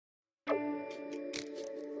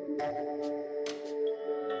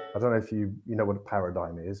I don't know if you know what a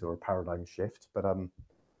paradigm is or a paradigm shift, but I'm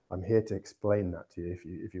here to explain that to you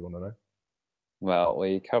if you want to know. Well,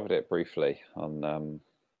 we covered it briefly on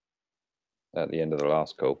at the end of the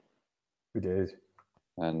last call, We did.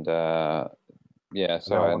 and yeah, And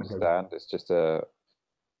so now I I want to go. understand it's just a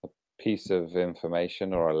piece of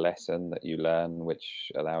information or a lesson that you learn,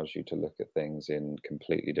 which allows you to look at things in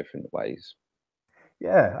completely different ways.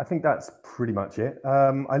 Yeah, I think that's pretty much it.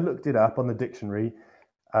 I looked it up on the dictionary,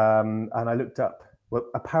 and I looked up, well,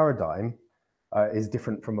 a paradigm is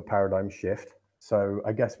different from a paradigm shift. So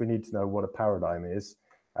I guess we need to know what a paradigm is.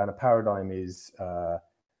 And a paradigm is,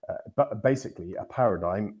 but basically, a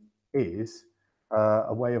paradigm is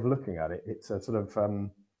a way of looking at it. It's a sort of,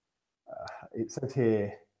 it says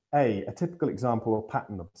here, a typical example or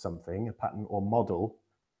pattern of something, a pattern or model,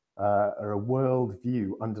 or a world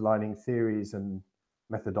view underlining theories and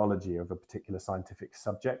methodology of a particular scientific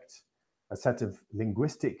subject, a set of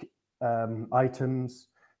linguistic items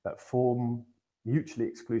that form mutually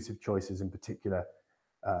exclusive choices in particular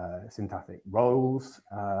syntactic roles,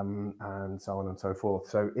 and so on and so forth.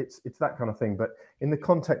 So it's that kind of thing. But in the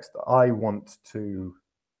context that I want to,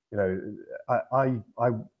 you know,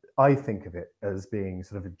 I think of it as being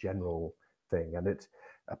sort of a general thing, and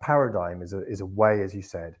a paradigm is a way, as you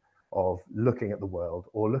said, of looking at the world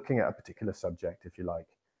or looking at a particular subject, if you like,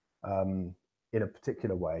 in a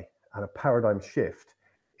particular way. And a paradigm shift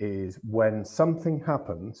is when something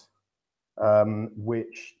happens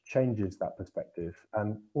which changes that perspective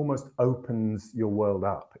and almost opens your world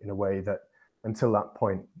up in a way that until that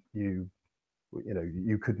point you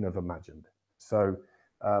couldn't have imagined. So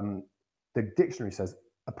the dictionary says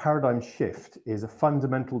a paradigm shift is a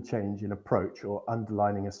fundamental change in approach or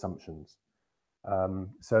underlying assumptions.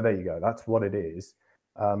 So there you go. That's what it is.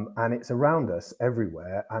 And it's around us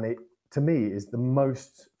everywhere. And it, to me, is the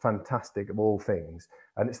most fantastic of all things.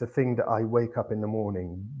 And it's the thing that I wake up in the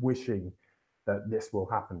morning wishing that this will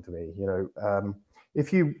happen to me.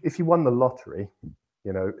 If you won the lottery,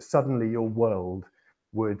 suddenly your world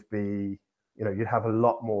would be, you'd have a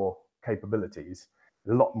lot more capabilities,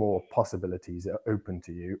 a lot more possibilities are open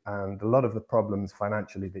to you, and a lot of the problems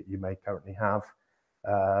financially that you may currently have,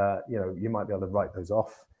 you might be able to write those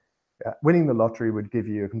off. Winning the lottery would give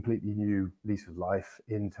you a completely new lease of life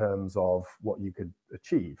in terms of what you could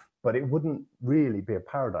achieve, but it wouldn't really be a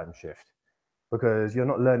paradigm shift because you're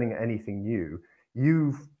not learning anything new.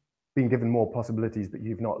 You've been given more possibilities, but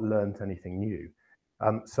you've not learned anything new.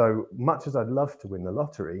 So much as I'd love to win the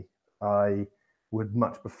lottery, I would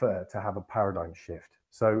much prefer to have a paradigm shift.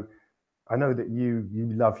 So I know that you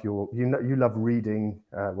love you love reading,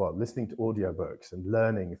 listening to audiobooks and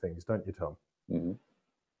learning things, don't you, Tom? Mm-hmm.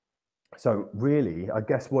 So really, I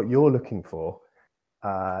guess what you're looking for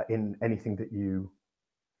in anything that you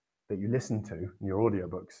listen to in your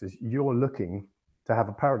audiobooks is you're looking to have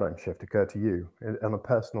a paradigm shift occur to you on a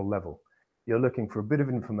personal level. You're looking for a bit of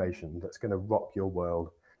information that's going to rock your world,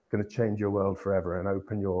 going to change your world forever, and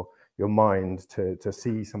open your mind to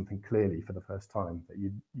see something clearly for the first time that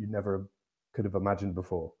you never could have imagined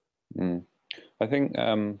before. I think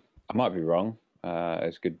I might be wrong.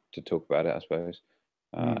 It's good to talk about it, I suppose.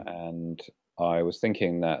 And I was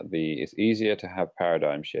thinking that it's easier to have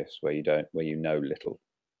paradigm shifts where you know little.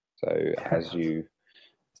 So as you,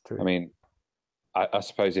 I mean, I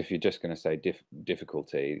suppose if you're just going to say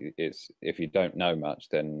difficulty, it's if you don't know much,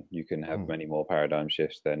 then you can have many more paradigm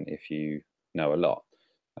shifts than if you know a lot.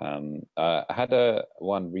 I had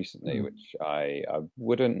one recently, which I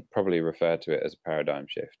wouldn't probably refer to it as a paradigm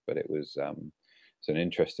shift, but it's an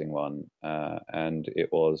interesting one, and it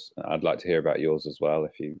was. I'd like to hear about yours as well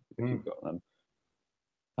if you've got them.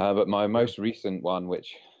 But my most recent one,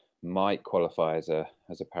 which might qualify as a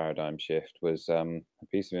paradigm shift, was a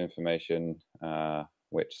piece of information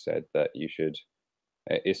which said that you should.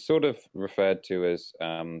 It's sort of referred to as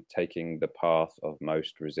taking the path of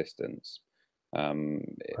most resistance.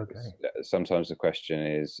 Sometimes the question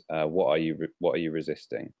is, what are you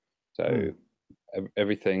resisting? So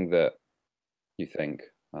everything that you think,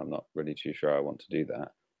 I'm not really too sure I want to do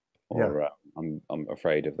that, or I'm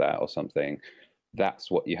afraid of that or something.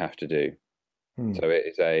 That's what you have to do. So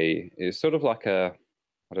it's sort of like a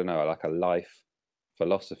life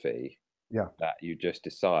philosophy that you just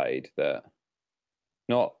decide that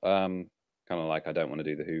not kind of like I don't want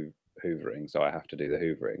to do the hoovering, so I have to do the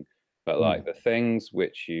hoovering, but like the things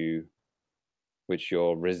which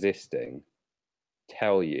you're resisting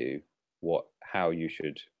tell you how you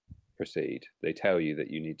should proceed. They tell you that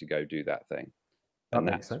you need to go do that thing. And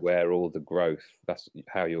that's where all the growth, that's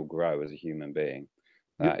how you'll grow as a human being.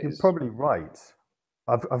 You're probably right.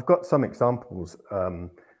 I've got some examples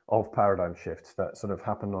of paradigm shifts that sort of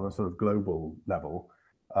happened on a sort of global level,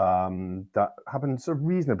 that happened sort of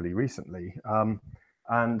reasonably recently.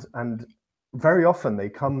 And very often they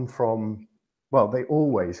come from, well, they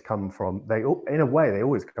always come from, in a way, they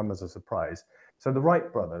always come as a surprise. So the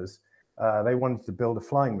Wright brothers, they wanted to build a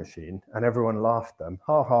flying machine and everyone laughed them.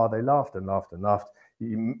 Ha ha, they laughed and laughed and laughed.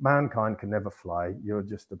 Mankind can never fly. You're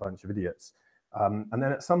just a bunch of idiots. And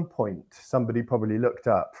then at some point, somebody probably looked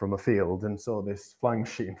up from a field and saw this flying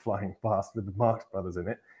machine flying past with the Marx brothers in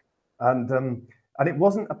it. And it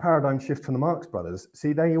wasn't a paradigm shift from the Marx brothers.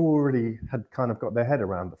 See, they already had kind of got their head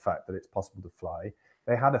around the fact that it's possible to fly.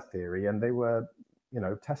 They had a theory and they were,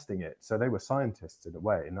 testing it. So they were scientists in a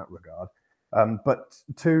way in that regard. But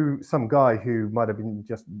to some guy who might have been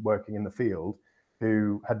just working in the field,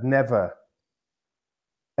 who had never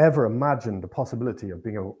ever imagined the possibility of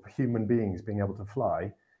human beings being able to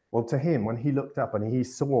fly, well, to him, when he looked up and he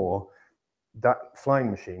saw that flying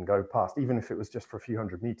machine go past, even if it was just for a few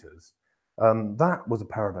hundred meters, that was a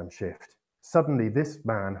paradigm shift. Suddenly, this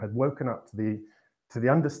man had woken up to the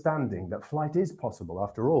understanding that flight is possible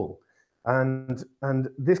after all, and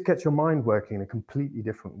this gets your mind working in a completely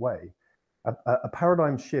different way. A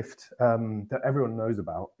paradigm shift that everyone knows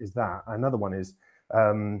about is that. Another one is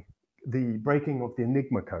the breaking of the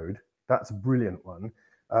Enigma code. That's a brilliant one.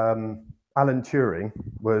 Alan Turing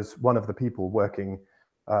was one of the people working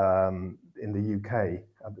in the UK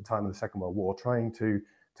at the time of the Second World War, trying to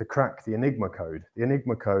crack the Enigma code. The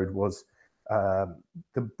Enigma code was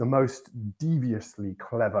the most deviously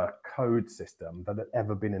clever code system that had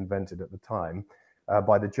ever been invented at the time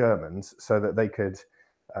by the Germans, so that they could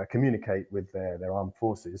communicate with their armed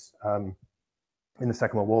forces in the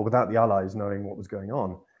Second World War without the Allies knowing what was going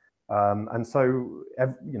on. And so,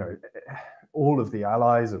 all of the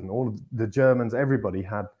Allies and all of the Germans, everybody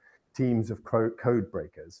had teams of code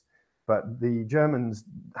breakers. But the Germans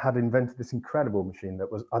had invented this incredible machine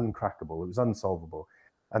that was uncrackable. It was unsolvable.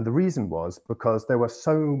 And the reason was because there were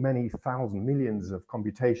so many millions of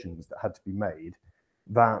computations that had to be made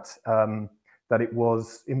that it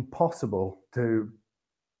was impossible to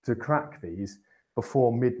crack these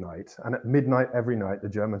before midnight. And at midnight every night, the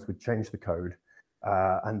Germans would change the code.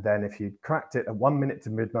 And then if you cracked it at 1 minute to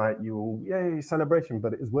midnight, yay, celebration,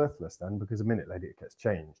 but it was worthless then because a minute later it gets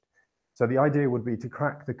changed. So the idea would be to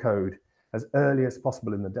crack the code as early as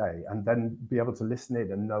possible in the day and then be able to listen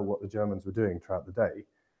in and know what the Germans were doing throughout the day.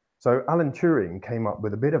 So Alan Turing came up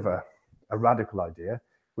with a bit of a radical idea,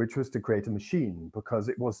 which was to create a machine because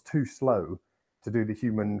it was too slow to do the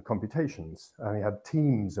human computations. And he had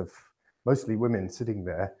teams of mostly women sitting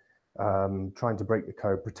there trying to break the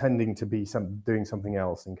code, pretending to be doing something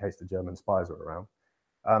else in case the German spies were around.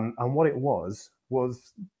 And what it was,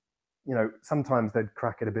 sometimes they'd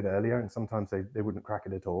crack it a bit earlier and sometimes they wouldn't crack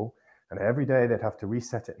it at all. And every day they'd have to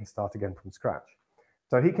reset it and start again from scratch.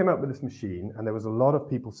 So he came up with this machine and there was a lot of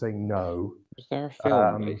people saying no. Was there a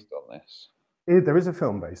film based on this? There is a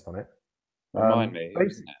film based on it. Remind me.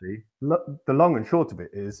 Basically, the long and short of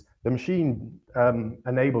it is the machine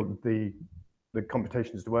enabled the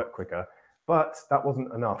computations to work quicker, but that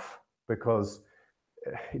wasn't enough because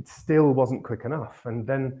it still wasn't quick enough. And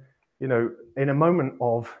then, in a moment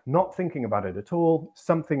of not thinking about it at all,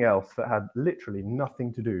 something else that had literally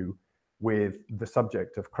nothing to do with the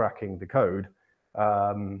subject of cracking the code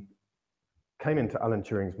came into Alan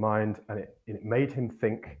Turing's mind, and it made him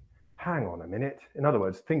think, hang on a minute. In other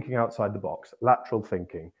words, thinking outside the box, lateral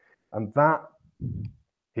thinking. And that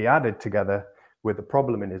he added together with the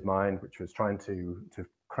problem in his mind, which was trying to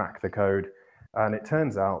crack the code. And it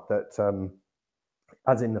turns out that,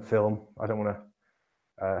 as in the film, I don't want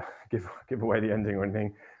to give away the ending or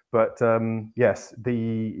anything, but yes,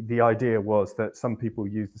 the idea was that some people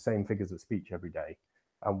use the same figures of speech every day.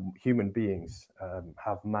 Human beings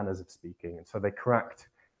have manners of speaking, and so they cracked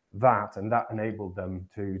that, and that enabled them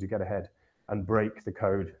to get ahead and break the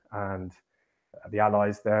code. And the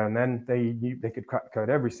Allies there, and then they knew they could crack the code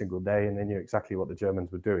every single day, and they knew exactly what the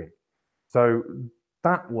Germans were doing. So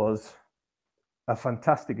that was a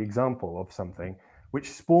fantastic example of something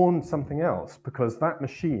which spawned something else, because that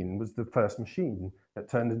machine was the first machine that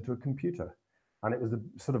turned into a computer. And it was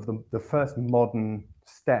the first modern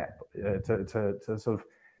step to sort of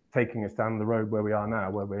taking us down the road where we are now,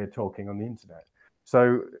 where we're talking on the internet.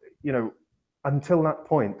 So, until that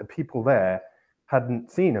point, the people there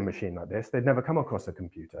hadn't seen a machine like this. They'd never come across a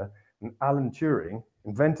computer. And Alan Turing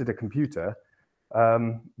invented a computer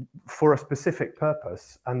for a specific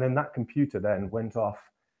purpose. And then that computer then went off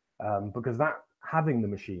because having the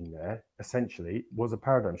machine there essentially was a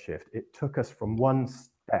paradigm shift. It took us from one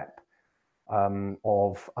step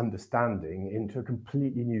of understanding into a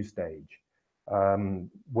completely new stage.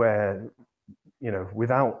 where,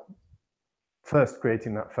 without first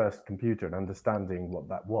creating that first computer and understanding what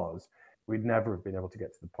that was, we'd never have been able to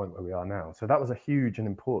get to the point where we are now. So that was a huge and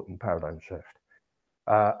important paradigm shift.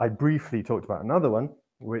 I briefly talked about another one,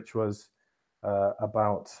 which was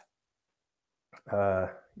about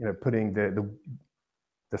putting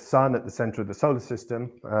the sun at the center of the solar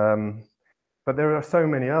system. But there are so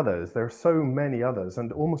many others. There are so many others,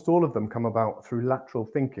 and almost all of them come about through lateral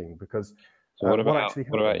thinking. Because so what about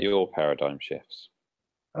your paradigm shifts?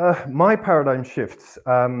 My paradigm shifts.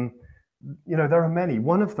 There are many.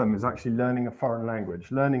 One of them is actually learning a foreign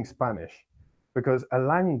language, learning Spanish, because a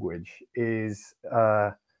language is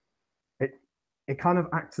it kind of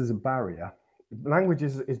acts as a barrier. Language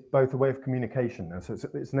is both a way of communication, and so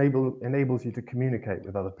it enables you to communicate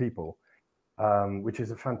with other people, which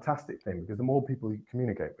is a fantastic thing, because the more people you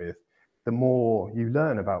communicate with, the more you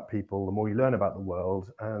learn about people, the more you learn about the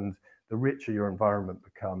world, and the richer your environment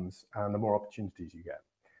becomes, and the more opportunities you get.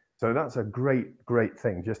 So that's a great, great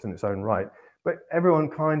thing just in its own right. But everyone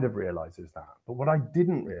kind of realizes that. But what I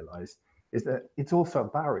didn't realize is that it's also a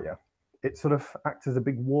barrier. It sort of acts as a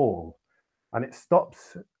big wall, and it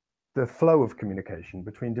stops the flow of communication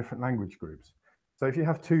between different language groups. So if you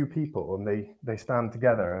have two people and they stand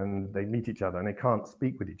together and they meet each other and they can't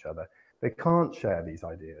speak with each other, they can't share these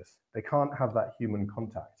ideas. They can't have that human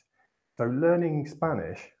contact. So learning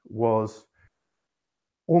Spanish was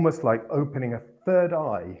almost like opening a third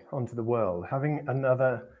eye onto the world, having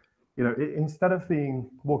another, instead of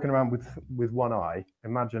walking around with one eye,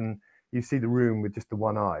 imagine you see the room with just the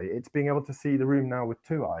one eye. It's being able to see the room now with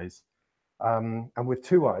two eyes. And with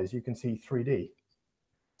two eyes, you can see 3D.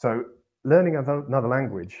 So learning another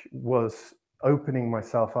language was opening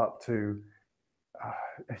myself up to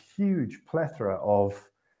a huge plethora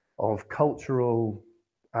of cultural,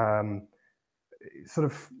 sort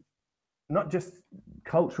of, not just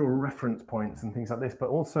cultural reference points and things like this, but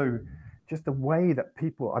also just the way that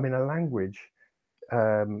people, a language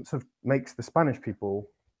sort of makes the Spanish people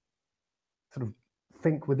sort of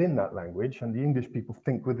think within that language, and the English people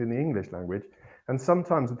think within the English language. And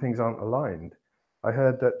sometimes the things aren't aligned. I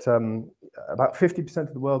heard that about 50%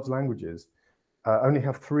 of the world's languages only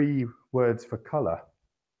have 3 words for color.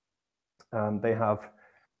 They have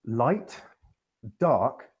light,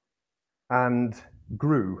 dark, and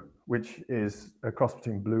gru, which is a cross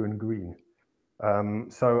between blue and green.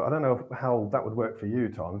 So I don't know how that would work for you,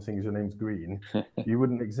 Tom, seeing as your name's Green. You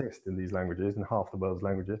wouldn't exist in these languages, in half the world's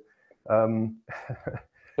languages. So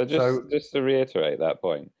just to reiterate that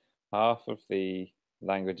point, half of the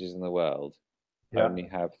languages in the world only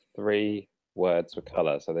have 3 words for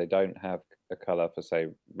color, so they don't have a color for, say,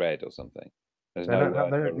 red or something. There's they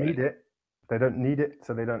don't need it. They don't need it,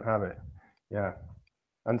 so they don't have it. Yeah,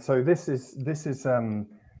 and so this is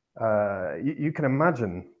you can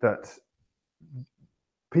imagine that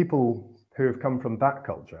people who have come from that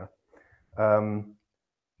culture,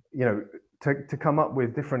 to come up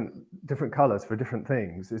with different colors for different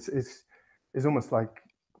things is almost like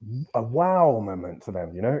a wow moment to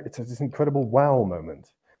them. It's this incredible wow moment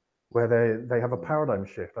where they have a paradigm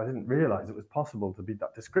shift. I didn't realize it was possible to be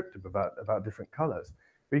that descriptive about different colors.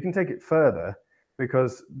 But you can take it further,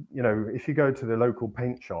 because if you go to the local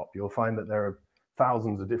paint shop, you'll find that there are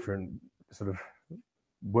thousands of different sort of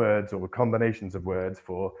words or combinations of words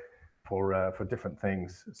for different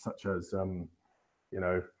things, such as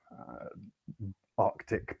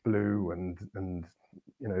Arctic blue and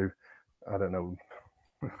I don't know,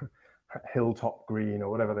 hilltop green or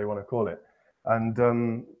whatever they want to call it. And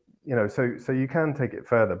so you can take it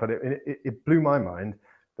further, but it blew my mind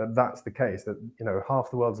that that's the case, that half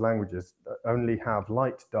the world's languages only have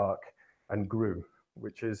light, dark, and gru,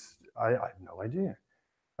 which is I have no idea.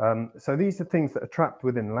 So these are things that are trapped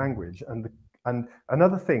within language. And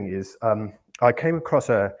another thing is, I came across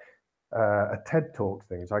a TED Talks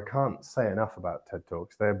things. I can't say enough about TED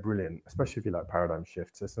Talks. They're brilliant, especially if you like paradigm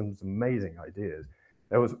shifts. There's some amazing ideas.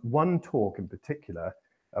 There was one talk in particular,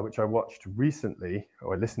 which I watched recently,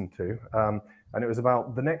 or I listened to, and it was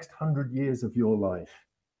about the next 100 years of your life.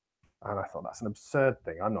 And I thought, that's an absurd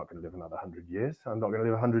thing. I'm not going to live another 100 years. I'm not going to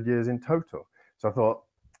live 100 years in total. So I thought,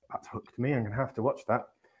 that's hooked me. I'm going to have to watch that.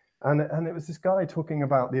 And it was this guy talking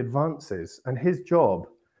about the advances, and his job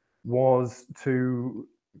was to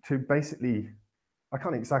basically, I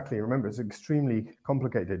can't exactly remember, it's an extremely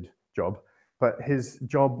complicated job, but his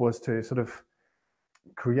job was to sort of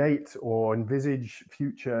create or envisage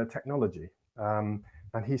future technology. And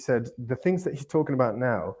he said the things that he's talking about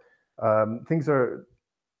now, things are,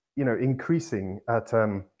 increasing at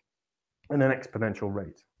an exponential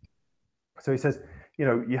rate. So he says,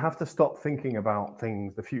 you have to stop thinking about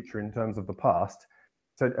the future in terms of the past.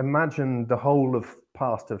 So imagine the whole of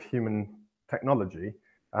past of human technology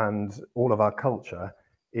and all of our culture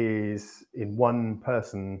is in one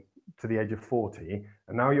person to the age of 40,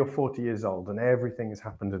 and now you're 40 years old and everything has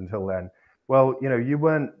happened until then. Well, you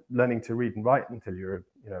weren't learning to read and write until you were,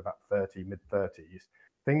 about 30, mid 30s.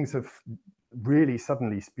 Things have really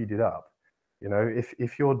suddenly speeded up.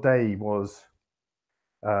 If your day was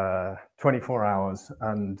 24 hours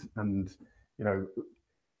and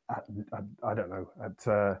I don't know,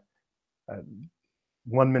 at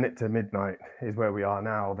 1 minute to midnight is where we are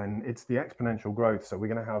now, then it's the exponential growth. So we're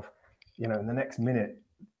going to have, in the next minute,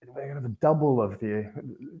 we're going to have a double of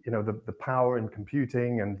the power in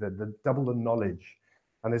computing and the double the knowledge.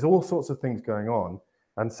 And there's all sorts of things going on.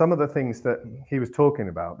 And some of the things that he was talking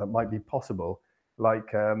about that might be possible,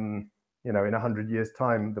 like, in 100 years'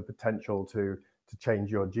 time, the potential to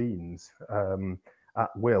change your genes at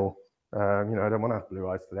will. I don't want to have blue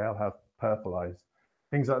eyes today. I'll have purple eyes.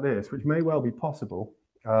 Things like this, which may well be possible.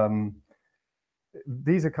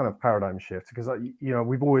 These are kind of paradigm shifts because,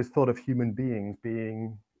 we've always thought of human beings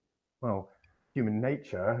being, well, human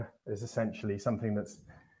nature is essentially something that's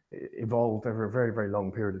evolved over a very, very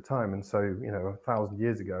long period of time. And so, 1,000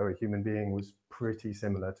 years ago, a human being was pretty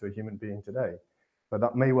similar to a human being today. But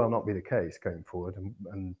that may well not be the case going forward.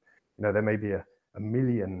 And there may be a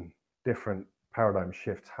million different paradigm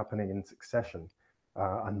shifts happening in succession,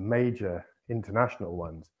 and major international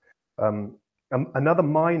ones. Another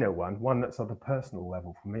minor one that's at a personal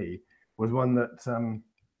level for me, was one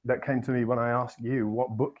that came to me when I asked you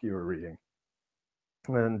what book you were reading.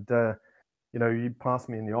 And you passed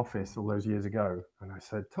me in the office all those years ago, and I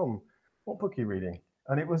said, Tom, what book are you reading?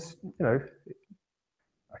 And it was, it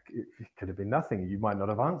could have been nothing. You might not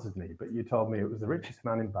have answered me, but you told me it was The Richest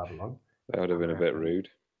Man in Babylon. That would have been a bit rude.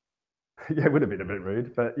 Yeah, it would have been a bit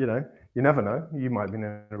rude, but you never know. You might have been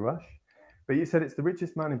in a rush. But you said it's The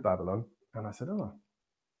Richest Man in Babylon. And I said, oh,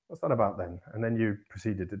 what's that about then? And then you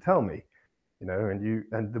proceeded to tell me,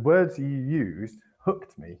 and the words you used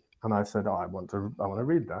hooked me. And I said, oh, I want to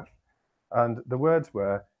read that. And the words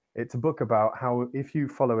were, it's a book about how if you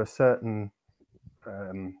follow a certain,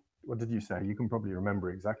 what did you say? You can probably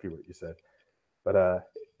remember exactly what you said. But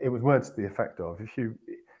it was words to the effect of,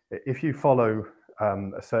 if you follow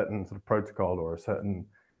a certain sort of protocol or a certain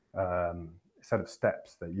set of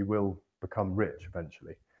steps, that you will become rich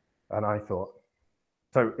eventually. And I thought,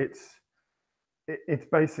 so it's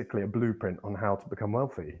basically a blueprint on how to become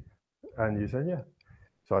wealthy. And you said, yeah.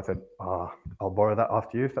 So I said, I'll borrow that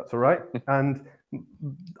after you if that's all right. And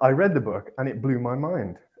I read the book and it blew my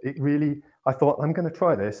mind. It really, I thought, I'm going to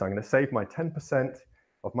try this. I'm going to save my 10%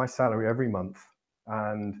 of my salary every month.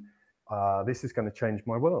 And this is going to change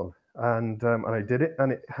my world. And I did it,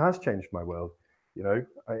 and it has changed my world.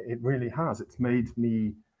 It really has. It's made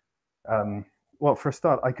me, well, for a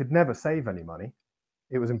start, I could never save any money.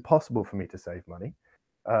 It was impossible for me to save money.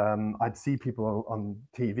 I'd see people on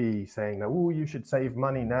TV saying, oh, you should save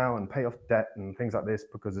money now and pay off debt and things like this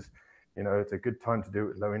because it's a good time to do it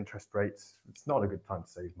with low interest rates. It's not a good time to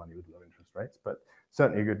save money with low interest rates, but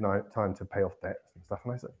certainly a good time to pay off debts and stuff.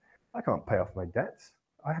 And I said, I can't pay off my debts.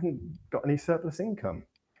 I haven't got any surplus income.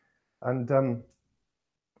 And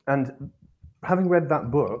having read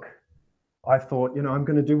that book, I thought, I'm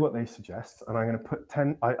going to do what they suggest, and I'm going to put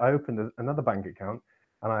 10. I opened another bank account,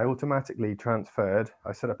 and I automatically transferred.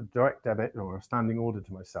 I set up a direct debit or a standing order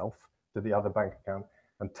to myself to the other bank account,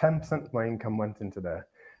 and 10% of my income went into there.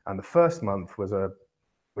 And the first month was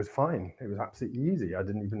fine. It was absolutely easy. I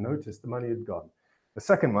didn't even notice the money had gone. The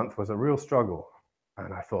second month was a real struggle,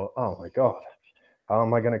 and I thought, oh my God, how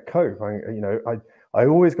am I going to cope? I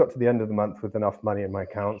always got to the end of the month with enough money in my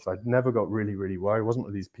accounts. I never got really, really worried. I wasn't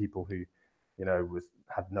one of these people who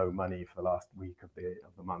had no money for the last week of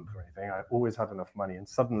the month or anything. I always had enough money, and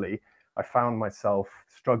suddenly I found myself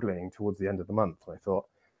struggling towards the end of the month. And I thought,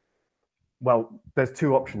 well, there's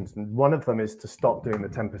two options, and one of them is to stop doing the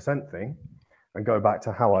 10% thing and go back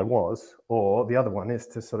to how I was, or the other one is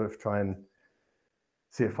to sort of try and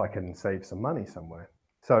see if I can save some money somewhere.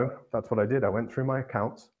 So that's what I did. I went through my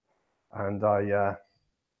accounts, and I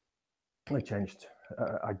changed.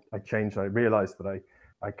 I realized that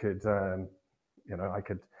I could. I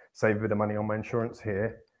could save a bit of money on my insurance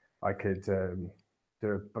here. I could do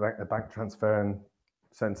a bank transfer and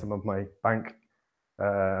send some of my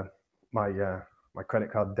my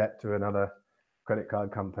credit card debt to another credit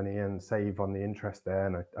card company and save on the interest there.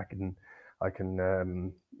 And I can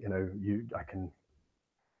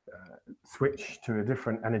switch to a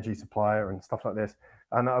different energy supplier and stuff like this.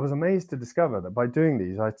 And I was amazed to discover that by doing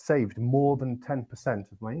these, I'd saved more than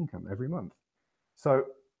 10% of my income every month. So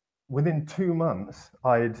within 2 months,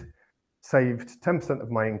 I'd saved 10%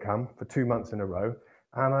 of my income for 2 months in a row,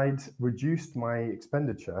 and I'd reduced my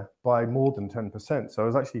expenditure by more than 10%. So I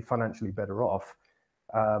was actually financially better off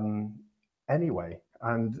anyway,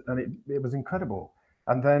 and it was incredible.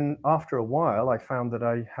 And then after a while, I found that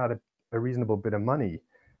I had a reasonable bit of money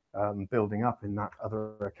building up in that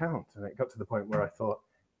other account, and it got to the point where I thought,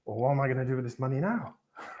 well, what am I going to do with this money now?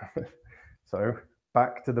 So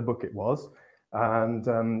back to the book it was, and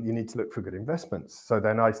you need to look for good investments. So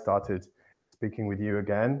then I started speaking with you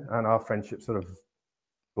again, and our friendship sort of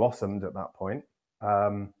blossomed at that point,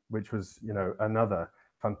 which was, another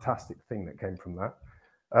fantastic thing that came from that.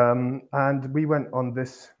 And we went on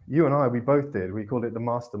this. You and I, we both did. We called it the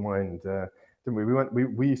mastermind, didn't we?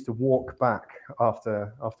 We used to walk back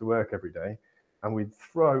after work every day, and we'd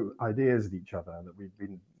throw ideas at each other that we'd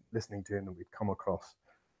been listening to and that we'd come across.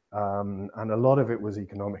 And a lot of it was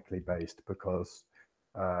economically based, because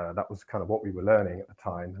that was kind of what we were learning at the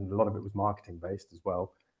time, and a lot of it was marketing based as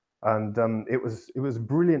well. And it was a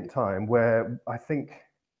brilliant time where I think,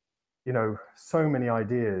 so many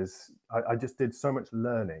ideas. I just did so much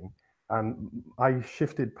learning, and I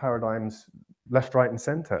shifted paradigms left, right, and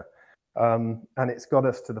center. And it's got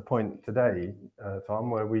us to the point today, Tom,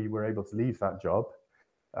 where we were able to leave that job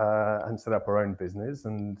and set up our own business,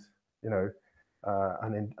 and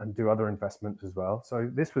and do other investments as well. So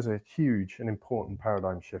this was a huge and important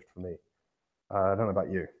paradigm shift for me. I don't know about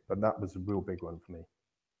you, but that was a real big one for me.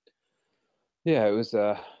 Yeah, it was.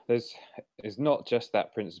 It's not just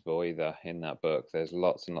that principle either in that book. There's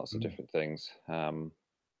lots and lots of different things.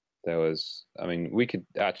 There was. I mean, we could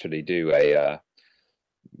actually do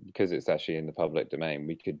because it's actually in the public domain.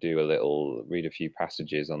 We could do read a few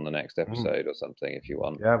passages on the next episode or something if you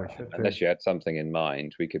want. Yeah, we should. Unless you had something in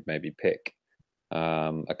mind, we could maybe pick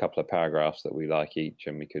a couple of paragraphs that we like each,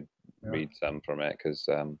 and we could read some from it, because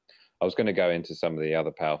I was going to go into some of the other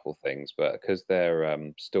powerful things, but because they're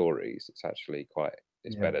stories,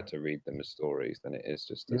 it's better to read them as stories than it is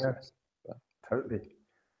just as lessons. Totally.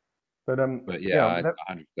 But yeah, I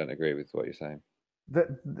 100% agree with what you're saying.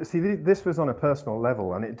 See, this was on a personal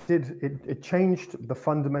level, and it changed the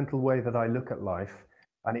fundamental way that I look at life,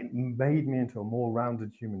 and it made me into a more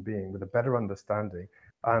rounded human being with a better understanding.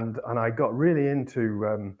 And I got really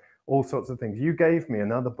into all sorts of things. You gave me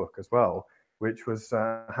another book as well, which was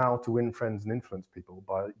How to Win Friends and Influence People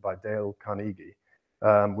by Dale Carnegie,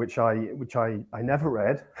 which I never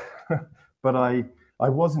read, but I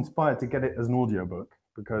was inspired to get it as an audiobook,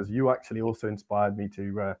 because you actually also inspired me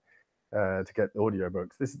to get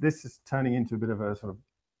audiobooks. This is turning into a bit of a sort of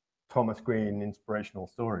Thomas Green inspirational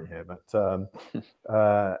story here, but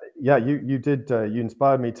yeah, you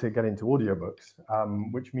inspired me to get into audiobooks,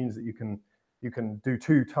 which means that you can do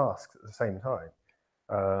two tasks at the same time.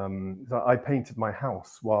 So I painted my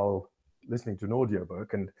house while listening to an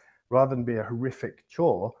audiobook, and rather than be a horrific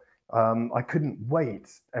chore, I couldn't wait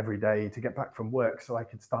every day to get back from work so I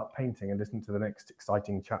could start painting and listen to the next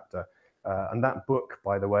exciting chapter. And that book,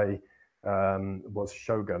 by the way, was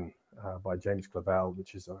Shogun by James Clavell,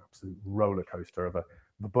 which is an absolute roller coaster of a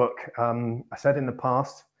book. I said in the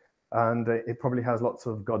past, and it probably has lots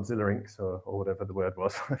of Godzilla inks or whatever the word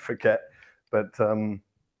was, I forget. But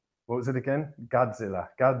what was it again? Godzilla,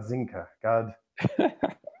 Godzinka, God.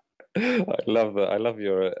 I love that. I love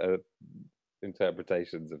your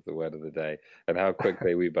interpretations of the word of the day and how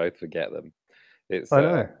quickly we both forget them. It's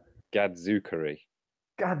Gadzookery.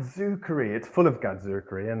 Gadzookery. It's full of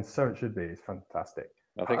Gadzookery, and so it should be. It's fantastic.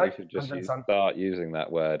 I think we should just start using that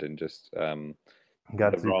word in just the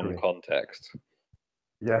wrong context.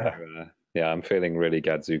 Yeah. So, yeah, I'm feeling really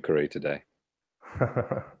Gadzookery today.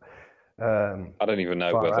 I don't even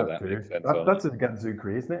know whether that makes sense. That's a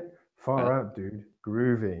Gadzookery, isn't it? Far out, dude.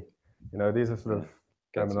 Groovy. These are sort of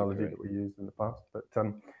terminology that we used in the past. But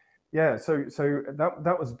yeah, so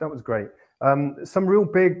that was great. Some real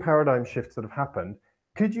big paradigm shifts that have happened.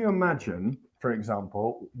 Could you imagine, for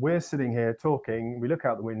example, we're sitting here talking, we look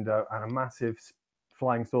out the window, and a massive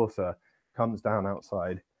flying saucer comes down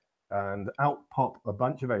outside, and out pop a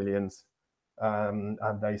bunch of aliens, and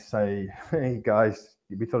they say, "Hey guys,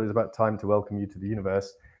 we thought it was about time to welcome you to the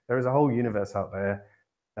universe. There is a whole universe out there,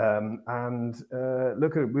 and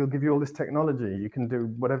look, we'll give you all this technology. You can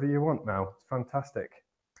do whatever you want now. It's fantastic."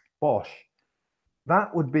 Bosh.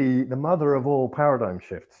 That would be the mother of all paradigm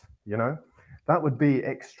shifts, That would be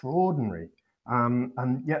extraordinary.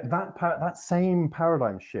 And yet that same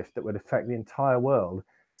paradigm shift that would affect the entire world,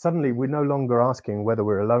 suddenly we're no longer asking whether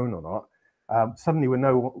we're alone or not. Suddenly we're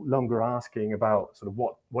no longer asking about sort of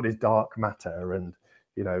what is dark matter and,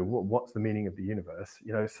 what's the meaning of the universe.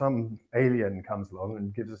 Some alien comes along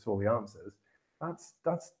and gives us all the answers.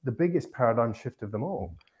 that's the biggest paradigm shift of them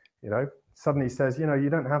all. Suddenly says, you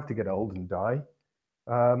don't have to get old and die.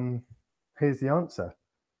 Here's the answer.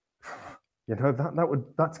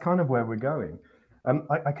 That's kind of where we're going.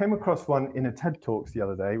 I came across one in a TED Talks the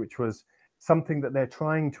other day, which was something that they're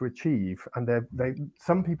trying to achieve, and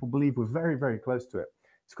some people believe we're very, very close to it.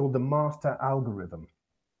 It's called the master algorithm,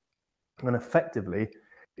 and effectively,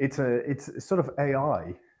 it's sort of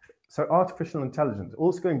AI, so artificial intelligence.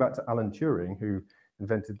 Also going back to Alan Turing, who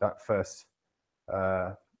invented that first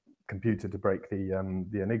computer to break the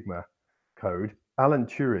Enigma code. Alan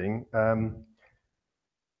Turing.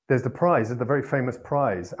 There's the very famous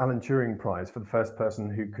prize, Alan Turing Prize, for the first person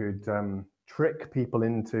who could trick people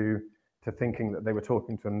into thinking that they were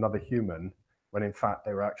talking to another human when in fact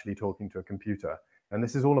they were actually talking to a computer. And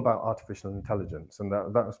this is all about artificial intelligence, and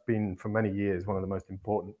that's been for many years one of the most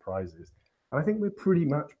important prizes. And I think we're pretty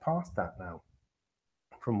much past that now,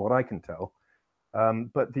 from what I can tell.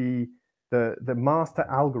 But the master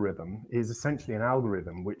algorithm is essentially an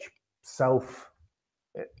algorithm which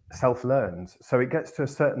self-learns. So it gets to a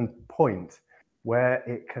certain point where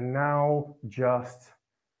it can now just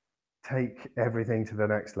take everything to the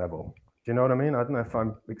next level. Do you know what I mean? I don't know if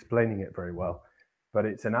I'm explaining it very well, but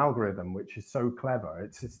it's an algorithm which is so clever.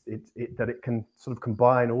 That it can sort of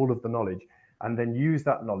combine all of the knowledge and then use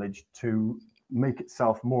that knowledge to make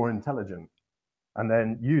itself more intelligent, and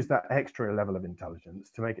then use that extra level of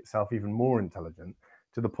intelligence to make itself even more intelligent,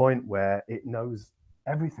 to the point where it knows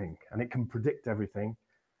everything and it can predict everything.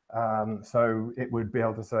 So it would be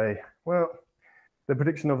able to say, well, the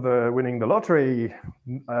prediction of winning the lottery,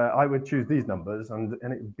 I would choose these numbers, and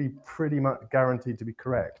it would be pretty much guaranteed to be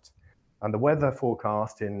correct. And the weather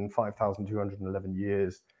forecast in 5,211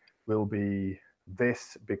 years will be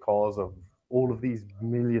this because of all of these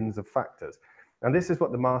millions of factors. And this is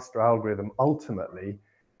what the master algorithm ultimately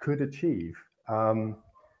could achieve.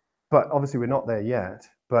 But obviously we're not there yet,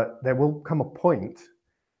 but there will come a point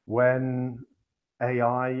when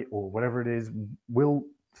AI or whatever it is will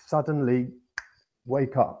suddenly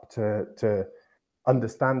wake up to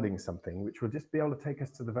understanding something, which will just be able to take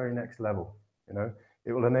us to the very next level.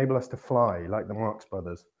 It will enable us to fly like the Marx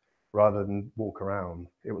Brothers rather than walk around.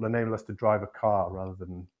 It will enable us to drive a car rather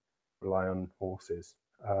than rely on horses.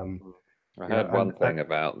 I heard one thing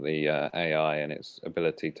about the AI and its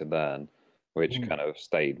ability to learn, which kind of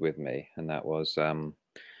stayed with me, and that was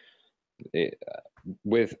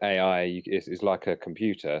with AI, it's like a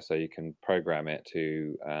computer, so you can program it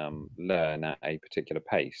to learn at a particular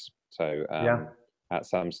pace. So at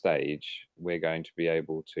some stage, we're going to be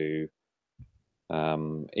able to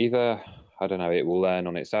either, I don't know, it will learn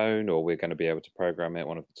on its own, or we're going to be able to program it,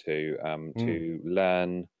 one of the two, to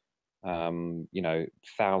learn,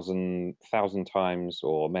 thousand times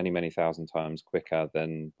or many thousand times quicker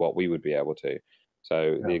than what we would be able to.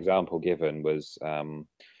 So the example given was,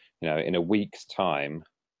 in a week's time,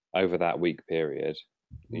 over that week period,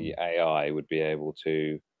 the AI would be able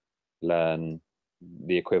to learn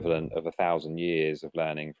the equivalent of 1,000 years of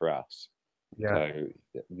learning for us. So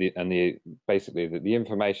basically the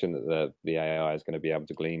information that the AI is going to be able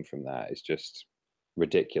to glean from that is just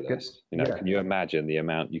ridiculous. Can you imagine the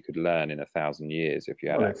amount you could learn in 1,000 years if you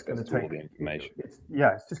had access to all the information? It's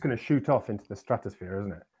just going to shoot off into the stratosphere,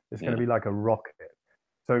 isn't it? It's going to be like a rocket.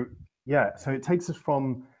 So it takes us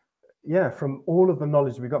from all of the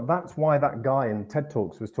knowledge we got. That's why that guy in TED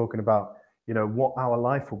Talks was talking about, what our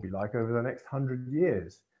life will be like over the next 100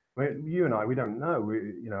 years. You and I, we don't know.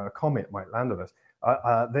 A comet might land on us.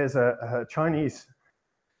 There's a Chinese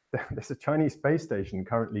space station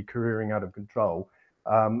currently careering out of control,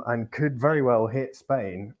 and could very well hit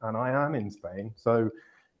Spain. And I am in Spain, so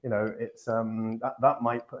it's that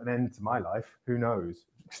might put an end to my life. Who knows?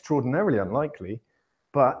 Extraordinarily unlikely,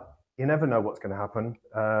 but you never know what's going to happen.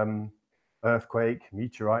 Earthquake,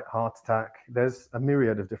 meteorite, heart attack. There's a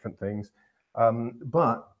myriad of different things,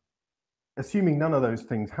 but assuming none of those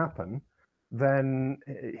things happen, then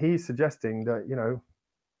he's suggesting that,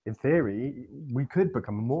 in theory, we could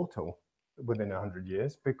become immortal within 100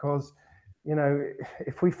 years because,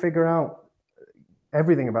 if we figure out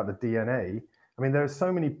everything about the DNA, I mean, there are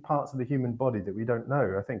so many parts of the human body that we don't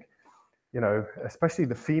know. I think, especially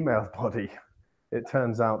the female body, it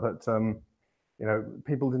turns out that,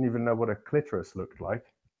 people didn't even know what a clitoris looked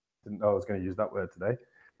like. Didn't know I was going to use that word today.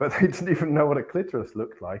 But they didn't even know what a clitoris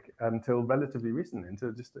looked like until relatively recently,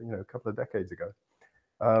 until just a couple of decades ago.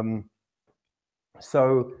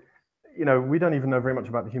 So we don't even know very much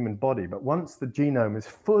about the human body. But once the genome is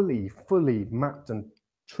fully mapped and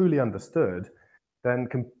truly understood, then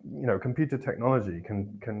computer technology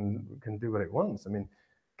can do what it wants. I mean,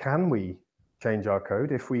 can we change our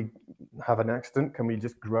code? If we have an accident, can we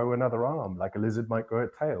just grow another arm like a lizard might grow a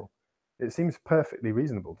tail? It seems perfectly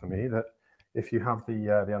reasonable to me that if you have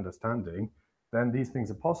the understanding, then these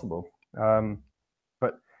things are possible.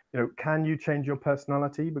 But can you change your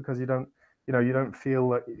personality because you don't feel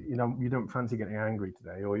that you don't fancy getting angry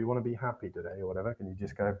today, or you want to be happy today, or whatever? Can you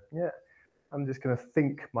just go, yeah, I'm just going to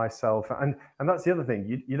think myself, and that's the other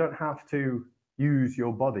thing. You don't have to use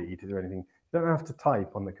your body to do anything. You don't have to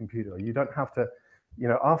type on the computer. You don't have to,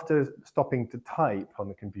 after stopping to type on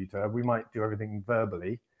the computer, we might do everything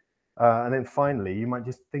verbally, and then finally you might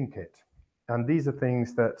just think it. And these are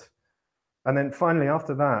things that, and then finally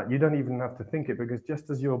after that, you don't even have to think it, because just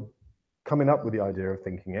as you're coming up with the idea of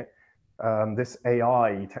thinking it, this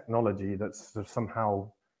AI technology that's sort of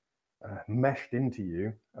somehow meshed into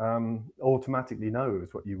you automatically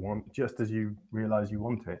knows what you want just as you realize you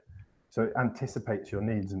want it. So it anticipates your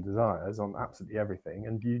needs and desires on absolutely everything,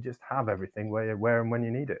 and you just have everything where and when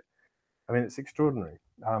you need it. I mean, it's extraordinary.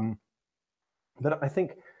 But I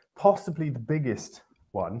think possibly the biggest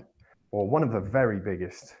one, or one of the very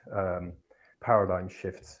biggest paradigm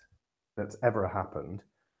shifts that's ever happened,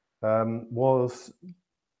 was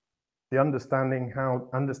the understanding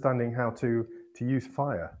how to use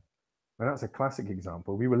fire. And that's a classic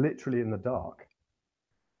example. We were literally in the dark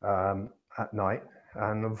at night,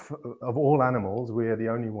 and of all animals, we are the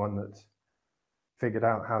only one that's figured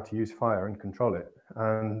out how to use fire and control it.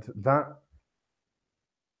 And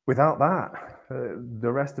without that,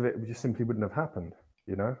 the rest of it just simply wouldn't have happened.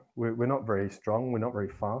 We're not very strong, we're not very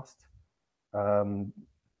fast,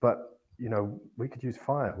 but we could use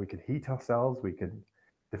fire. We could heat ourselves, we could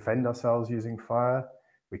defend ourselves using fire,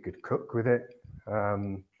 we could cook with it.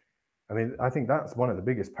 I mean, I think that's one of the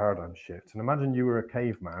biggest paradigm shifts. And imagine you were a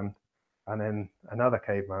caveman, and then another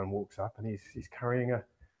caveman walks up and he's carrying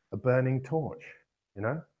a burning torch.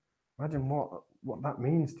 Imagine what that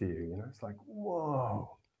means to you. It's like,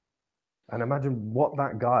 whoa. And imagine what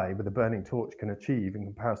that guy with a burning torch can achieve in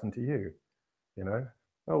comparison to you.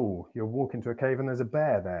 Oh, you're walking to a cave and there's a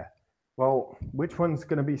bear there. Well, which one's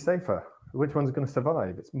going to be safer? Which one's going to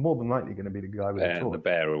survive? It's more than likely going to be the guy with the torch. The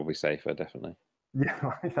bear will be safer, definitely.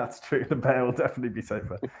 Yeah, that's true. The bear will definitely be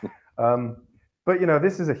safer. But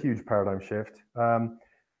this is a huge paradigm shift.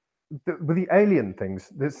 With the alien things,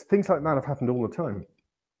 there's things like that have happened all the time.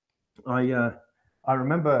 I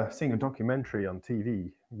remember seeing a documentary on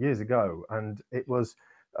TV years ago, and it was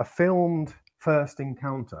a filmed first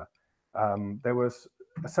encounter. There was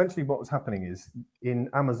essentially what was happening is in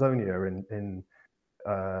Amazonia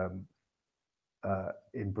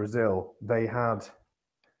in Brazil, they had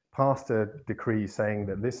passed a decree saying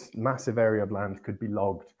that this massive area of land could be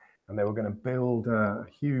logged, and they were going to build a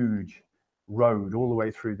huge road all the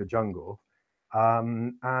way through the jungle,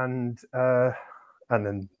 and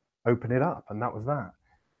then open it up, and that was that.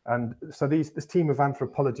 And so this team of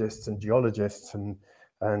anthropologists and geologists and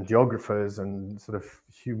geographers and sort of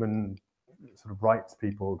human sort of rights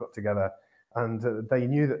people got together, and they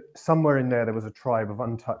knew that somewhere in there was a tribe of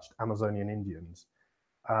untouched Amazonian Indians.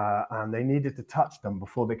 And they needed to touch them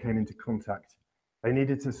before they came into contact. They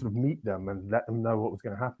needed to sort of meet them and let them know what was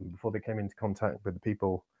going to happen before they came into contact with the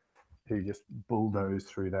people who just bulldozed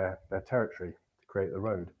through their territory to create the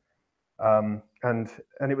road. And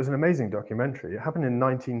it was an amazing documentary. It happened in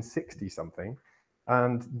 1960 something,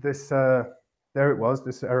 and there it was,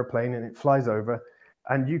 this aeroplane, and it flies over,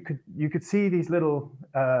 and you could see these little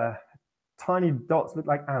tiny dots, look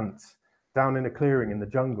like ants, down in a clearing in the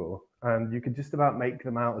jungle. And you could just about make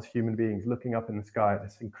them out as human beings looking up in the sky at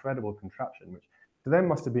this incredible contraption, which to them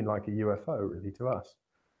must have been like a UFO, really, to us.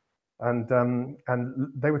 And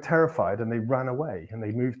they were terrified, and they ran away, and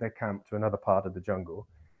they moved their camp to another part of the jungle.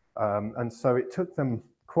 And so it took them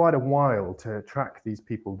quite a while to track these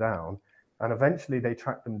people down. And eventually they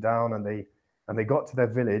tracked them down, and they got to their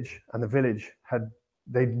village, and the village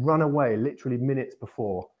they'd run away literally minutes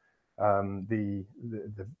before the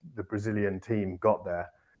Brazilian team got there.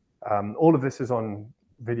 All of this is on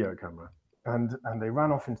video camera, and they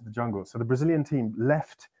ran off into the jungle. So the Brazilian team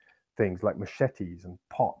left things like machetes and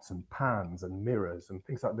pots and pans and mirrors and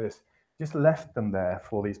things like this, just left them there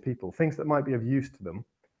for these people, things that might be of use to them.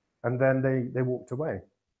 And then they walked away.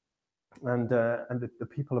 And the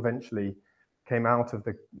people eventually came out of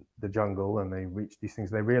the jungle, and they reached these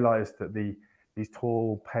things. They realized that these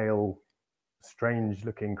tall, pale, strange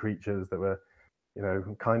looking creatures that were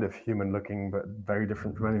kind of human looking, but very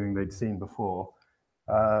different from anything they'd seen before,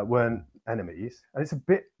 weren't enemies. And it's a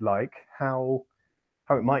bit like how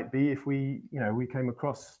it might be if we came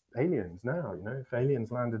across aliens now, if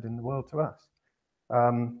aliens landed in the world to us.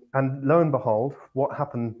 And lo and behold, what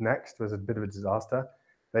happened next was a bit of a disaster.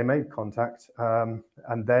 they made contact,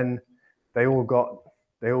 and then they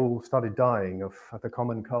all started dying of the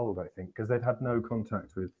common cold, I think, because they'd had no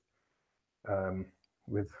contact um,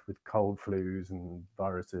 with cold flus and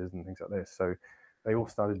viruses and things like this. So they all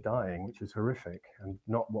started dying, which is horrific and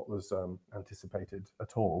not what was anticipated at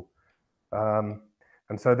all.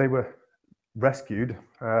 And so they were rescued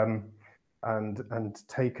and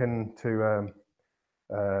taken to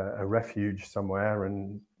a refuge somewhere,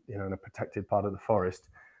 and in a protected part of the forest.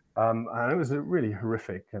 And it was a really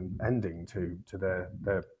horrific ending to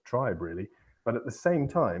their tribe, really. But at the same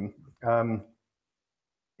time,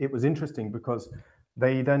 it was interesting because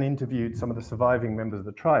they then interviewed some of the surviving members of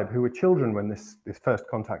the tribe who were children when this first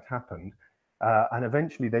contact happened. And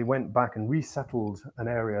eventually they went back and resettled an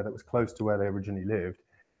area that was close to where they originally lived.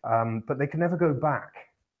 But they could never go back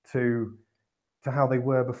to how they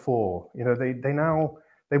were before.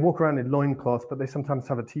 They walk around in loincloths, but they sometimes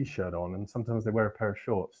have a t-shirt on, and sometimes they wear a pair of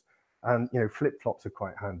shorts. And flip-flops are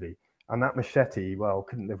quite handy. And that machete, well,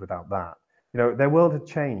 couldn't live without that. Their world had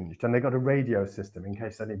changed, and they got a radio system in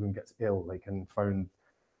case anyone gets ill, they can phone,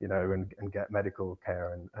 and get medical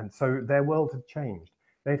care. And so their world had changed.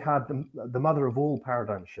 They'd had the mother of all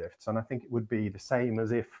paradigm shifts. And I think it would be the same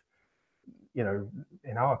as if,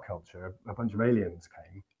 in our culture, a bunch of aliens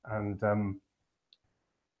came and,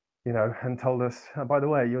 and told us, oh, by the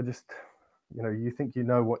way, you're just, you think you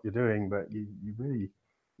know what you're doing, but you really,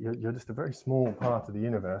 you're just a very small part of the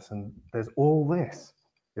universe, and there's all this,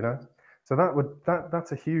 So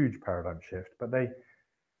that's a huge paradigm shift, but they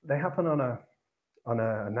happen on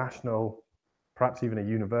a national, perhaps even a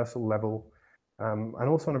universal level, and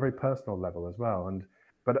also on a very personal level as well.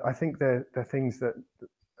 But I think they're things that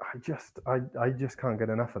I just can't get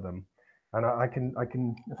enough of them, and I can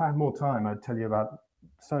if I had more time, I'd tell you about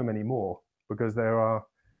so many more, because there are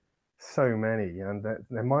so many, and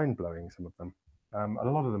they're mind-blowing, some of them. A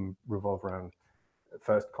lot of them revolve around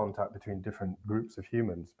first contact between different groups of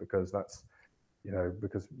humans, because that's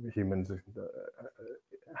because humans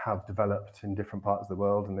have developed in different parts of the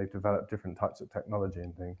world, and they've developed different types of technology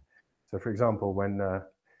and things. So, for example, when the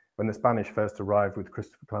Spanish first arrived with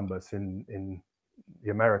Christopher Columbus in the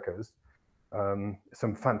Americas,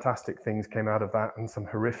 some fantastic things came out of that, and some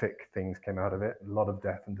horrific things came out of it. A lot of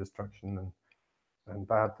death and destruction and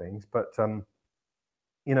bad things. But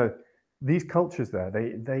these cultures there,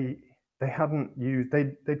 they hadn't used,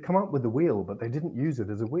 they'd come up with the wheel, but they didn't use it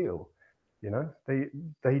as a wheel.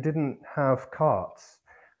 They didn't have carts,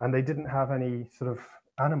 and they didn't have any sort of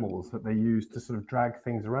animals that they used to sort of drag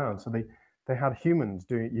things around. So they had humans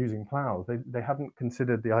using plows. They hadn't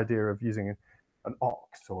considered the idea of using an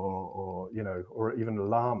ox or even a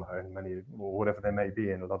llama in many, or whatever there may be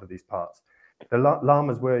in a lot of these parts. The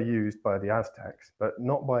llamas were used by the Aztecs, but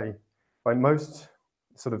not by most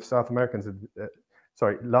sort of South Americans.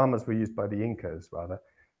 Llamas were used by the Incas rather.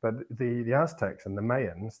 But the Aztecs and the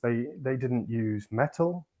Mayans, they didn't use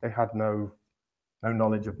metal. They had no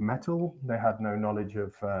knowledge of metal. They had no knowledge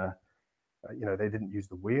of, they didn't use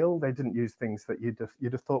the wheel. They didn't use things that you'd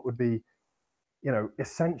have thought would be,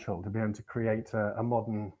 essential to be able to create a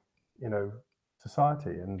modern,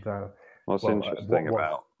 society. And what's interesting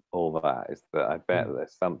about all that is that I bet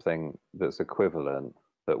there's something that's equivalent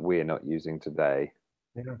that we're not using today,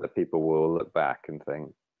 that people will look back and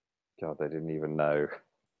think, God, they didn't even know.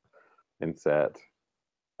 Insert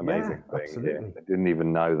amazing thing. Absolutely. Yeah, I didn't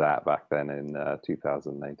even know that back then in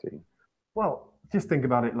 2018. Well, just think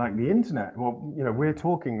about it like the internet. Well, we're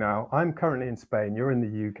talking now. I'm currently in Spain. You're in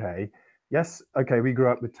the UK. Yes, okay, we grew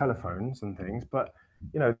up with telephones and things, but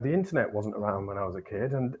the internet wasn't around when I was a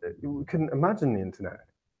kid, and we couldn't imagine the internet.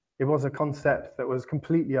 It was a concept that was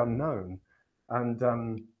completely unknown, and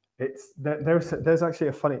there's actually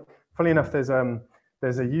a funny enough. There's a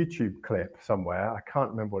YouTube clip somewhere. I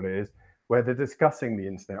can't remember what it is, where they're discussing the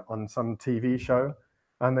internet on some TV show,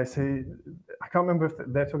 and they say, I can't remember if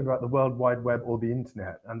they're talking about the World Wide Web or the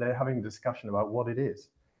internet, and they're having a discussion about what it is.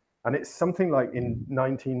 And it's something like in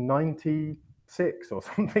 1996 or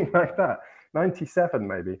something like that, 97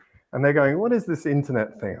 maybe. And they're going, what is this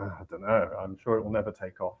internet thing? Oh, I don't know. I'm sure it will never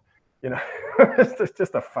take off. It's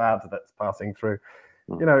just a fad that's passing through.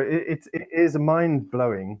 It is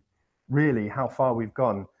mind-blowing, really, how far we've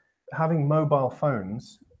gone. Having mobile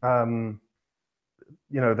phones, that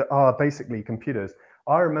are basically computers.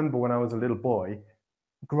 I remember when I was a little boy,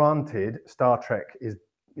 granted, Star Trek is,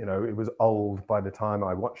 it was old by the time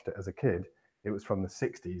I watched it as a kid. It was from the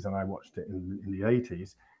 60s, and I watched it in the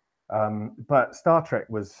 80s. But Star Trek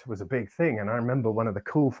was a big thing. And I remember one of the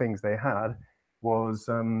cool things they had was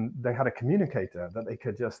they had a communicator that they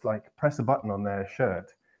could just like press a button on their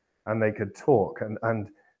shirt, and they could talk. And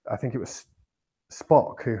I think it was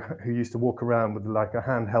Spock, who used to walk around with like a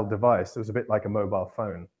handheld device. It was a bit like a mobile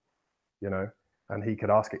phone, you know, and he could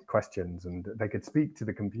ask it questions, and they could speak to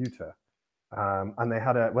the computer. And they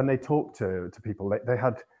had when they talked to people, they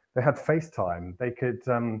had FaceTime. They could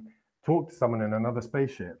talk to someone in another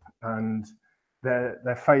spaceship, and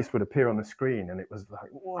their face would appear on the screen, and it was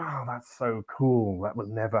like, wow, that's so cool. That would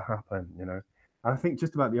never happen, you know. And I think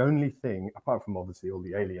just about the only thing, apart from obviously all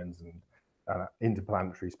the aliens and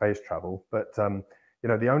interplanetary space travel, but you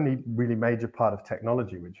know, the only really major part of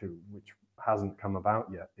technology which hasn't come about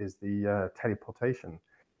yet is the teleportation.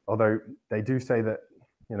 Although they do say that,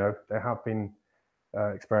 you know, there have been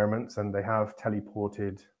experiments, and they have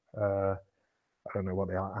teleported, I don't know what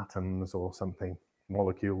they are, atoms or something,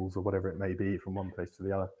 molecules or whatever it may be, from one place to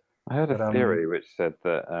the other. I heard But a theory which said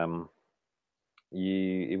that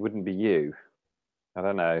it wouldn't be you. I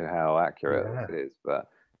don't know how accurate yeah, this is, but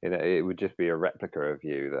it would just be a replica of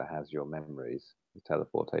you that has your memories, the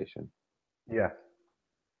teleportation. yeah,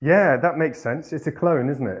 yeah, that makes sense. It's a clone,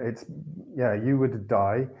 isn't it? It's, yeah, you would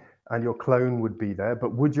die and your clone would be there,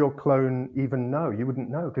 but would your clone even know? You wouldn't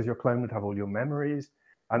know, because your clone would have all your memories,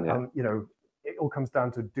 and Yeah. you know, it all comes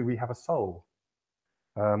down to, do we have a soul?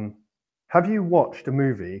 Have you watched a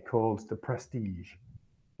movie called The Prestige?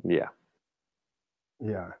 Yeah.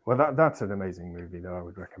 Yeah, well, that's an amazing movie that I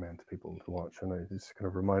would recommend to people to watch, and it just kind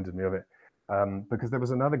of reminded me of it, because there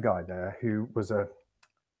was another guy there who was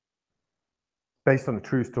based on a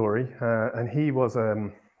true story, and he was a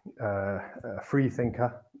free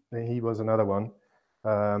thinker. He was another one,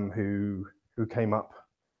 who came up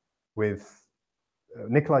with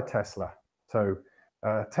Nikola Tesla. So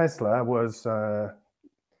Tesla was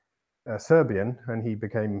Serbian, and he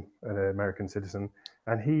became an American citizen,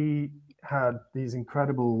 and he had these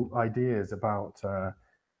incredible ideas about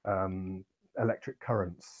electric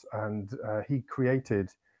currents, and he created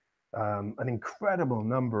an incredible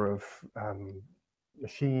number of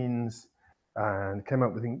machines, and came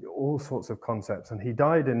up with all sorts of concepts. And he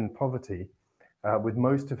died in poverty with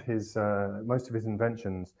most of his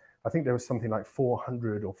inventions. I think there was something like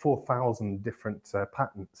 400 or 4,000 different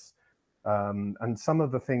patents, and some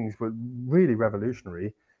of the things were really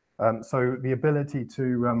revolutionary. So the ability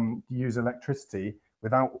to use electricity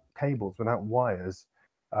without cables, without wires,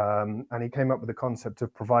 and he came up with the concept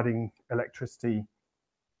of providing electricity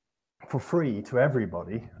for free to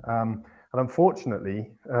everybody. And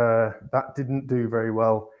unfortunately, that didn't do very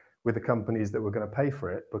well with the companies that were going to pay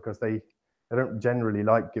for it, because they don't generally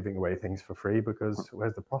like giving away things for free, because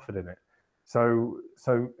where's the profit in it? So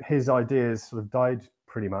his ideas sort of died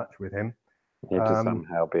pretty much with him. You had to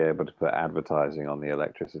somehow be able to put advertising on the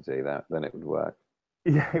electricity, then it would work.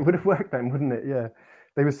 Yeah, it would have worked then, wouldn't it? Yeah,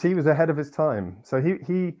 he was ahead of his time. So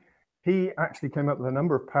he actually came up with a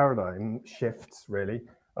number of paradigm shifts, really,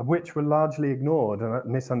 of which were largely ignored and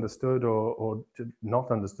misunderstood, or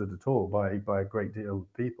not understood at all by a great deal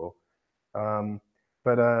of people.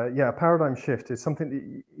 But yeah, a paradigm shift is something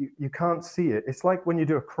that you can't see it. It's like when you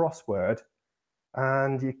do a crossword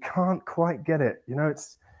and you can't quite get it. You know,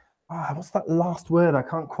 it's, what's that last word? I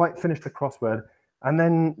can't quite finish the crossword. And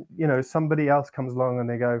then, you know, somebody else comes along and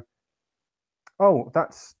they go, oh,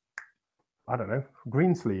 that's, I don't know,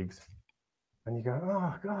 green sleeves. And you go,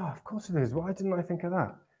 oh, God, of course it is. Why didn't I think of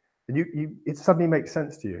that? And it suddenly makes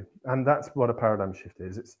sense to you. And that's what a paradigm shift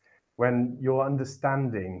is. It's when your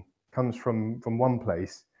understanding comes from one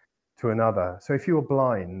place to another. So if you were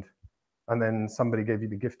blind and then somebody gave you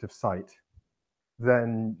the gift of sight,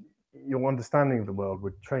 then your understanding of the world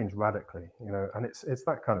would change radically, you know, and it's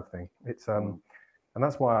that kind of thing. It's and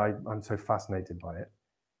that's why I'm so fascinated by it,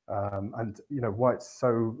 and you know why it's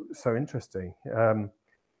so interesting. You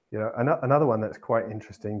know, another one that's quite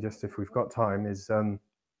interesting, just if we've got time, is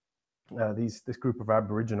this group of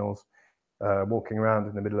Aboriginals walking around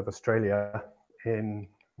in the middle of Australia in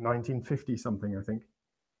 1950 something, I think,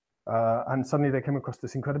 and suddenly they came across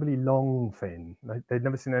this incredibly long fin. They'd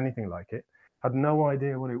never seen anything like it, had no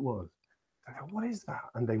idea what it was. I thought, what is that?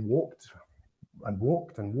 And they walked and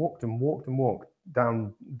walked and walked and walked and walked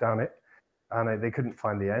down it, and they couldn't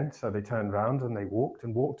find the end. So they turned around and they walked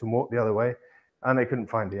and walked and walked the other way, and they couldn't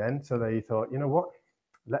find the end. So they thought, you know what?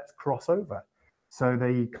 Let's cross over. So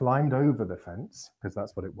they climbed over the fence, because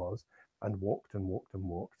that's what it was, and walked and walked and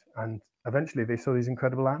walked. And eventually they saw these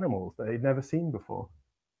incredible animals that they'd never seen before.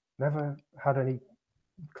 Never had any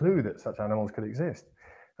clue that such animals could exist.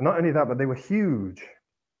 And not only that, but they were huge,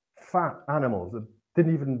 fat animals that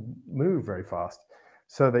didn't even move very fast.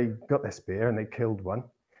 So they got their spear and they killed one,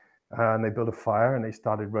 and they built a fire and they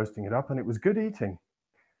started roasting it up, and it was good eating.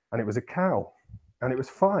 And it was a cow, and it was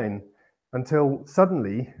fine, until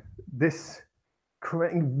suddenly this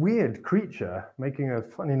weird creature making a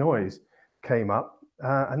funny noise came up,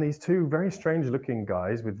 and these two very strange looking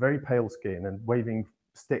guys with very pale skin and waving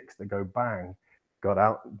sticks that go bang got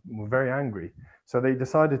out, were very angry. So they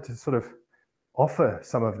decided to sort of offer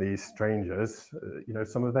some of these strangers,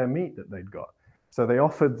 some of their meat that they'd got. So they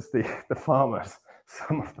offered the farmers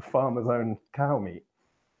some of the farmers' own cow meat,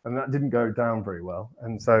 and that didn't go down very well.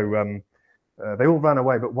 And so they all ran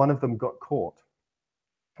away, but one of them got caught.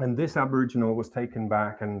 And this Aboriginal was taken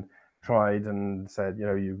back and tried and said,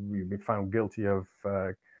 you've been found guilty of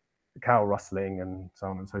cow rustling and so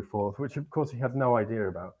on and so forth, which of course he had no idea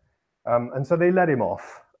about. And so they let him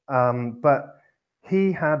off. But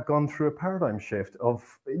he had gone through a paradigm shift of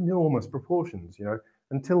enormous proportions.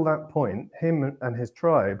 Until that point, him and his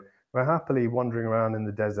tribe were happily wandering around in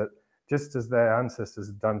the desert, just as their ancestors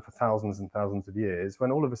had done for thousands and thousands of years,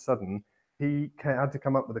 when all of a sudden he had to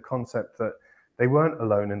come up with a concept that they weren't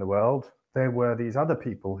alone in the world. There were these other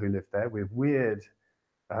people who lived there with weird,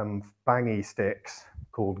 bangy sticks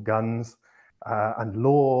called guns, and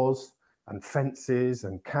laws and fences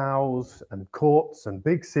and cows and courts and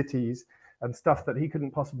big cities and stuff that he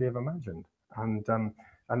couldn't possibly have imagined. And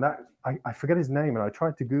that I forget his name, and I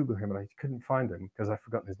tried to Google him and I couldn't find him because I'd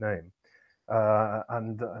forgotten his name.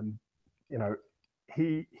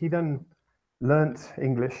 He then learnt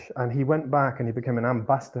English, and he went back and he became an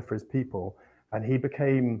ambassador for his people, and he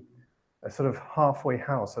became a sort of halfway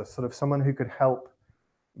house, a sort of someone who could help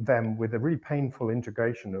them with a really painful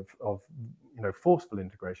integration of forceful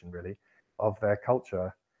integration really of their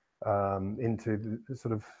culture into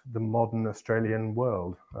sort of the modern Australian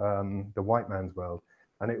world, the white man's world.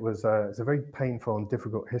 And it's a very painful and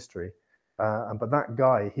difficult history. But that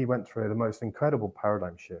guy, he went through the most incredible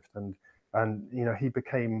paradigm shift, and he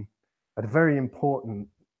became a very important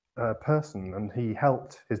person, and he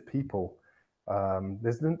helped his people.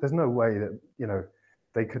 There's no way that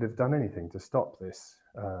they could have done anything to stop this.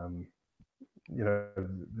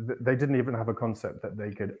 They didn't even have a concept that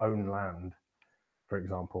they could own land, for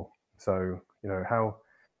example. So how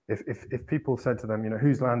if people said to them,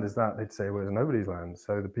 whose land is that? They'd say, well, it's nobody's land.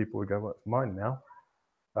 So the people would go, well, it's mine now,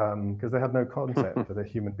 because they had no concept that a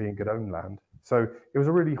human being could own land. So it was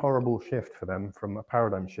a really horrible shift for them, from a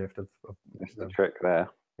paradigm shift of that's the trick there.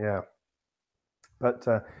 Yeah. But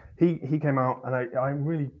he came out, and I'm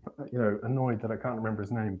really annoyed that I can't remember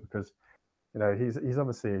his name, because he's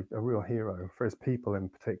obviously a real hero for his people in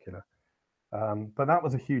particular. But that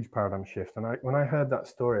was a huge paradigm shift, and when I heard that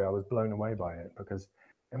story, I was blown away by it, because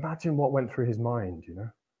imagine what went through his mind.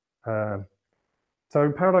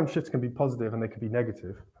 So paradigm shifts can be positive and they can be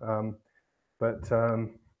negative, but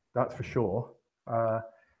that's for sure.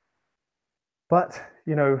 But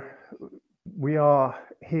we are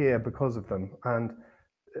here because of them, and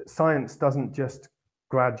science doesn't just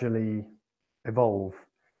gradually evolve.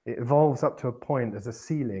 It evolves up to a point as a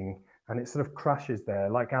ceiling, and it sort of crashes there,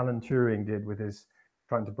 like Alan Turing did with his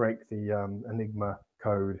trying to break the Enigma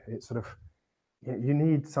code. It's sort of, you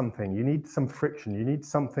need something, you need some friction, you need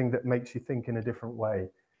something that makes you think in a different way.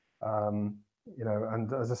 And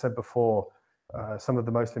as I said before, some of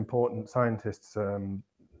the most important scientists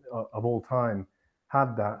of all time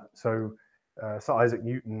had that. So Sir Isaac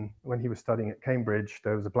Newton, when he was studying at Cambridge,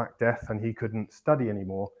 there was a Black Death and he couldn't study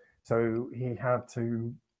anymore. So he had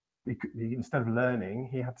to, instead of learning,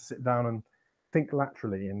 he had to sit down and think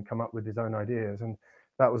laterally and come up with his own ideas. And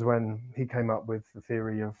that was when he came up with the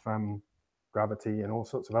theory of gravity and all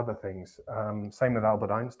sorts of other things. Same with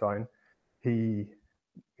Albert Einstein. He,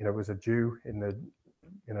 was a Jew in the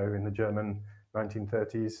German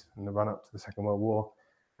 1930s, in the run-up to the Second World War,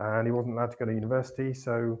 and he wasn't allowed to go to university.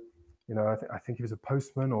 So, I think he was a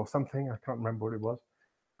postman or something. I can't remember what it was,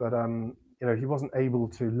 but he wasn't able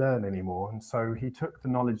to learn anymore, and so he took the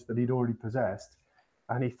knowledge that he'd already possessed,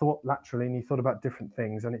 and he thought laterally, and he thought about different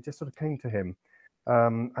things, and it just sort of came to him,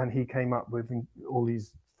 and he came up with all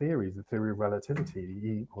these theories: the theory of relativity,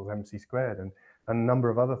 E equals mc squared, and a number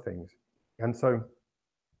of other things. And so,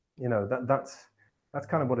 that's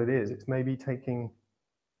kind of what it is. It's maybe taking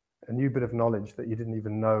a new bit of knowledge that you didn't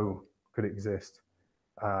even know could exist,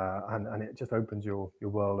 and it just opens your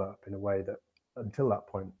world up in a way that until that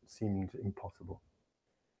point seemed impossible.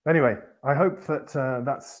 Anyway, I hope that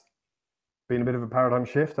that's been a bit of a paradigm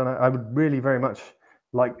shift, and I would really very much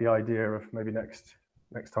like the idea of maybe next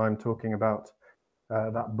time talking about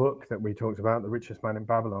that book that we talked about, The Richest Man in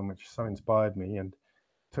Babylon, which so inspired me and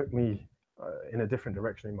took me in a different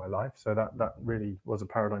direction in my life. So that really was a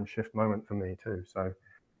paradigm shift moment for me too. So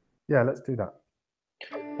yeah, let's do that.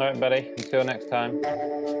 All right, buddy. Until next time.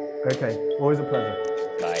 Okay, always a pleasure.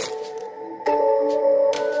 Bye.